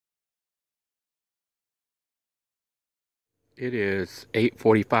It is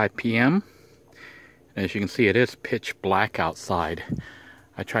 8:45 p.m. As you can see, it is pitch black outside.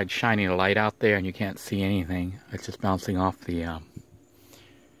 I tried shining a light out there and you can't see anything. It's just bouncing off the...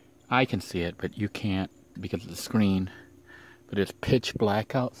 I can see it, but you can't because of the screen. But it's pitch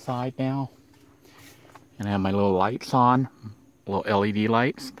black outside now. And I have my little lights on, little LED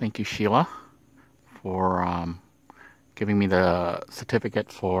lights. Thank you, Sheila, for giving me the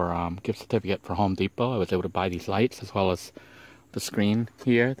certificate for gift certificate for Home Depot. I was able to buy these lights as well as the screen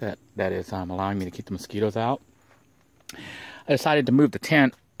here that is allowing me to keep the mosquitoes out. I decided to move the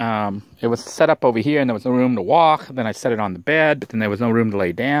tent. It was set up over here and there was no room to walk. Then I set it on the bed, but then there was no room to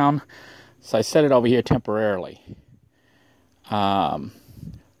lay down. So I set it over here temporarily.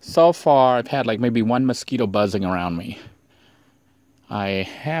 So far I've had like maybe one mosquito buzzing around me. I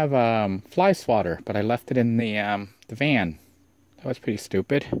have fly swatter, but I left it in the van. That was pretty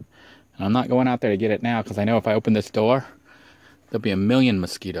stupid. And I'm not going out there to get it now because I know if I open this door, there'll be a million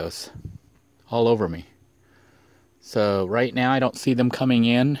mosquitoes all over me. So right now I don't see them coming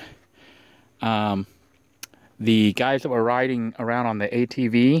in. The guys that were riding around on the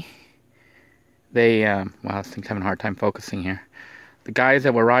ATV, they, wow, this thing's having a hard time focusing here. The guys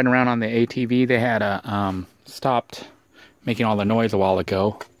that were riding around on the ATV, they had stopped making all the noise a while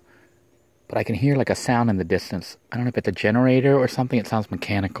ago. But I can hear like a sound in the distance. I don't know if it's a generator or something. It sounds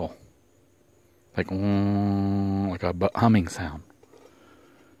mechanical. Like a humming sound.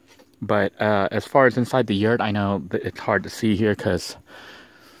 But as far as inside the yurt, I know that it's hard to see here because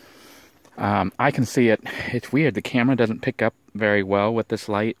I can see it. It's weird. The camera doesn't pick up very well with this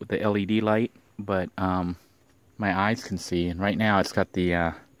light, with the LED light. But my eyes can see. And right now it's got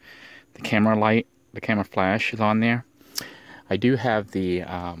the camera light, the camera flash is on there. I do have the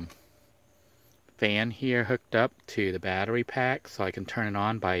fan here hooked up to the battery pack, so I can turn it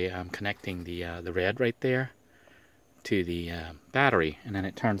on by connecting the red right there to the battery, and then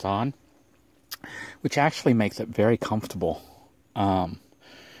it turns on, which actually makes it very comfortable.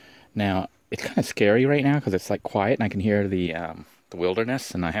 Now it's kind of scary right now because it's like quiet and I can hear the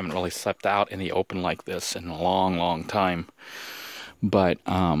wilderness, and I haven't really slept out in the open like this in a long time. But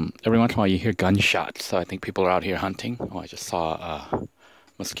every once in a while you hear gunshots, so I think people are out here hunting. Oh, I just saw a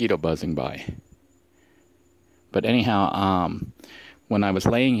mosquito buzzing by. But anyhow, when I was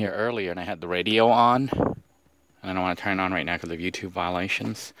laying here earlier and I had the radio on, and I don't want to turn it on right now because of YouTube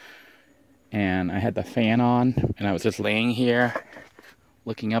violations, and I had the fan on, and I was just laying here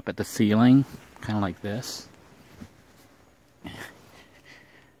looking up at the ceiling, kind of like this.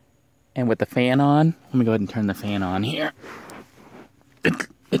 And with the fan on, let me go ahead and turn the fan on here.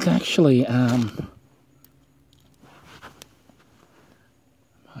 It's actually, I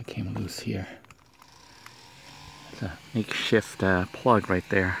came loose here. It's a makeshift plug right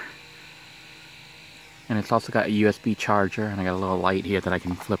there. And it's also got a USB charger, and I got a little light here that I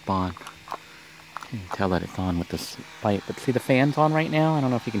can flip on. You can tell that it's on with this light. But see, the fan's on right now? I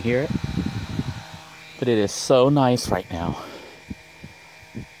don't know if you can hear it. But it is so nice right now.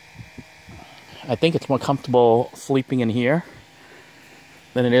 I think it's more comfortable sleeping in here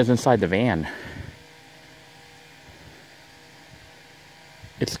than it is inside the van.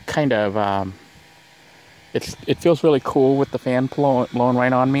 It's kind of, it feels really cool with the fan blowing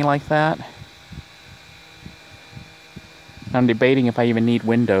right on me like that. I'm debating if I even need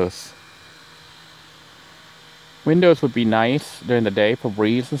windows. Windows would be nice during the day for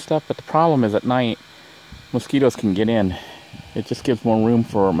breeze and stuff, but the problem is at night, mosquitoes can get in. It just gives more room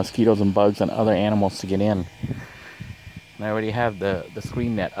for mosquitoes and bugs and other animals to get in. And I already have the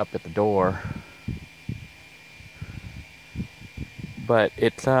screen net up at the door. But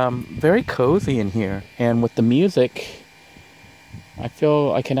it's very cozy in here. And with the music, I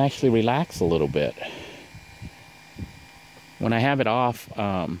feel I can actually relax a little bit. When I have it off,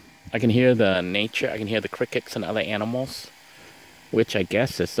 I can hear the nature, I can hear the crickets and other animals, which I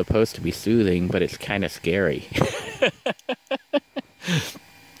guess is supposed to be soothing, but it's kind of scary.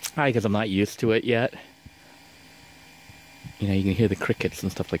 Because I'm not used to it yet. You know, you can hear the crickets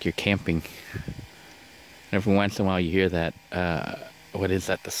and stuff like you're camping. And every once in a while you hear that, what is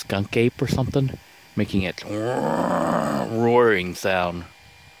that, the skunk ape or something? Making it roaring sound.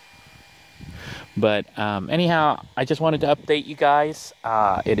 But anyhow, I just wanted to update you guys.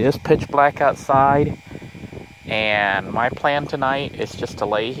 It is pitch black outside. And my plan tonight is just to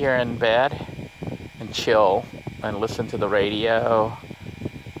lay here in bed and chill and listen to the radio.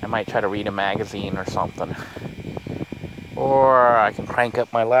 I might try to read a magazine or something. Or I can crank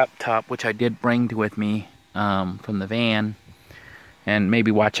up my laptop, which I did bring with me from the van, and maybe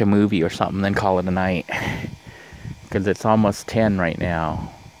watch a movie or something, then call it a night. Because it's almost 10 right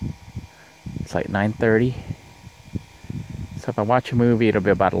now. It's like 9:30. So if I watch a movie, it'll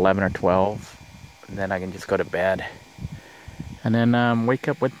be about 11 or 12. And then I can just go to bed. And then wake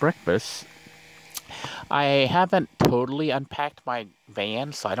up with breakfast. I haven't totally unpacked my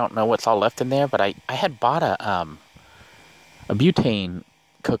van, so I don't know what's all left in there. But I had bought a butane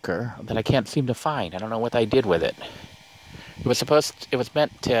cooker that I can't seem to find. I don't know what I did with it. It was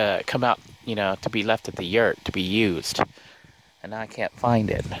meant to come out, you know, to be left at the yurt to be used. And now I can't find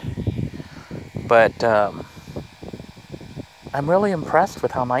it. But I'm really impressed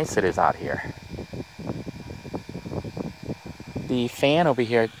with how nice it is out here. The fan over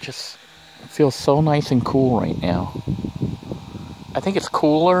here just feels so nice and cool right now. I think it's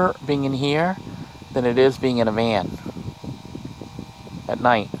cooler being in here than it is being in a van at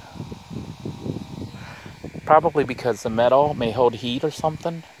night. Probably because the metal may hold heat or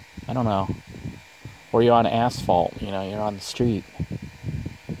something. I don't know. Or you're on asphalt, you know, you're on the street.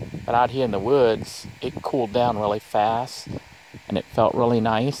 But out here in the woods, it cooled down really fast and it felt really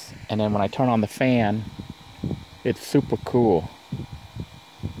nice. And then when I turn on the fan, it's super cool.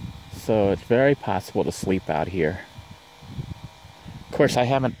 So it's very possible to sleep out here. Of course, I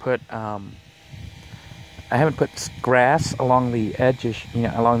haven't put grass along the edges, you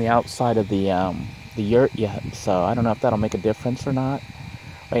know, along the outside of the yurt yet. So I don't know if that'll make a difference or not.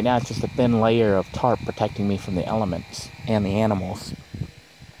 Right now, it's just a thin layer of tarp protecting me from the elements and the animals.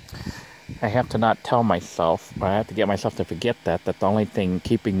 I have to not tell myself, or I have to get myself to forget that the only thing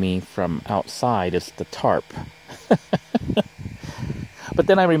keeping me from outside is the tarp. But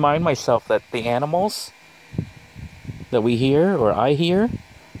then I remind myself that the animals that we hear, or I hear,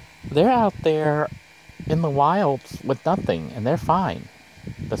 they're out there in the wilds with nothing, and they're fine.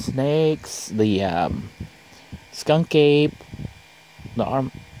 The snakes, the skunk ape,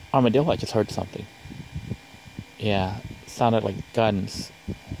 the armadillo. I just heard something. Yeah, it sounded like guns.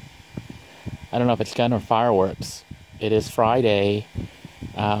 I don't know if it's gun or fireworks. It is Friday.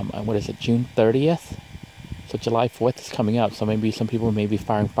 What is it, June 30th? So July 4th is coming up. So maybe some people may be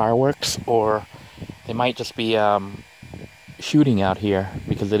firing fireworks, or they might just be shooting out here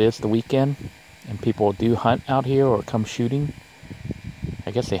because it is the weekend and people do hunt out here or come shooting.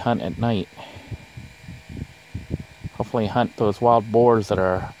 I guess they hunt at night. Hopefully hunt those wild boars that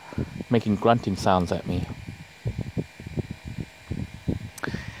are making grunting sounds at me.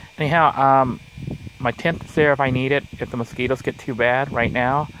 Anyhow, my tent is there if I need it, if the mosquitoes get too bad. Right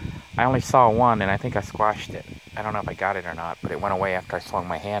now, I only saw one and I think I squashed it. I don't know if I got it or not, but it went away after I swung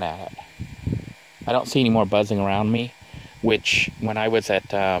my hand at it. I don't see any more buzzing around me, which when I was at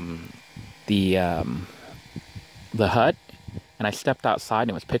the hut and I stepped outside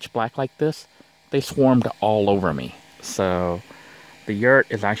and it was pitch black like this, they swarmed all over me. So the yurt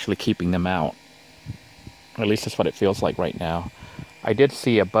is actually keeping them out. Or at least that's what it feels like right now. I did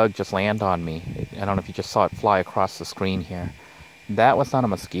see a bug just land on me. I don't know if you just saw it fly across the screen here. That was not a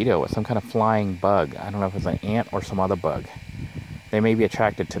mosquito. It was some kind of flying bug. I don't know if it was an ant or some other bug. They may be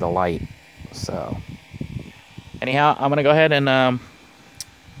attracted to the light. So, anyhow, I'm going to go ahead and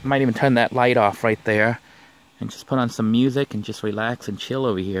might even turn that light off right there and just put on some music and just relax and chill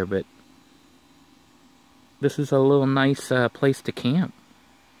over here. But this is a little nice place to camp.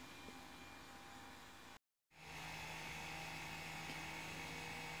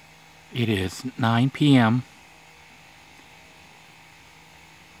 It is 9 p.m.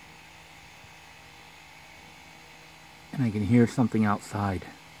 and I can hear something outside.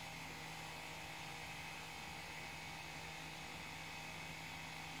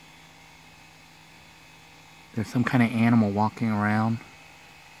 There's some kind of animal walking around.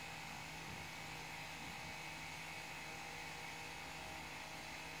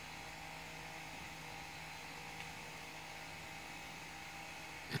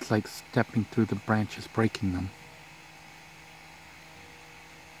 It's like stepping through the branches, breaking them.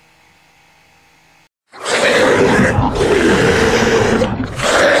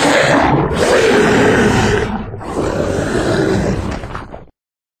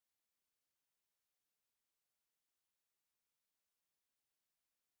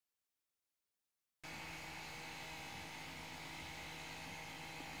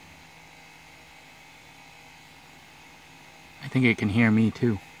 I think it can hear me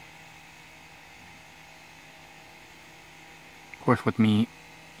too. Of course, with me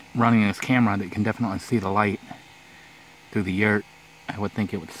running this camera, it can definitely see the light through the yurt. I would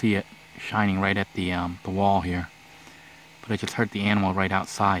think it would see it shining right at the wall here. But I just heard the animal right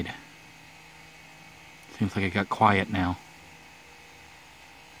outside. Seems like it got quiet now.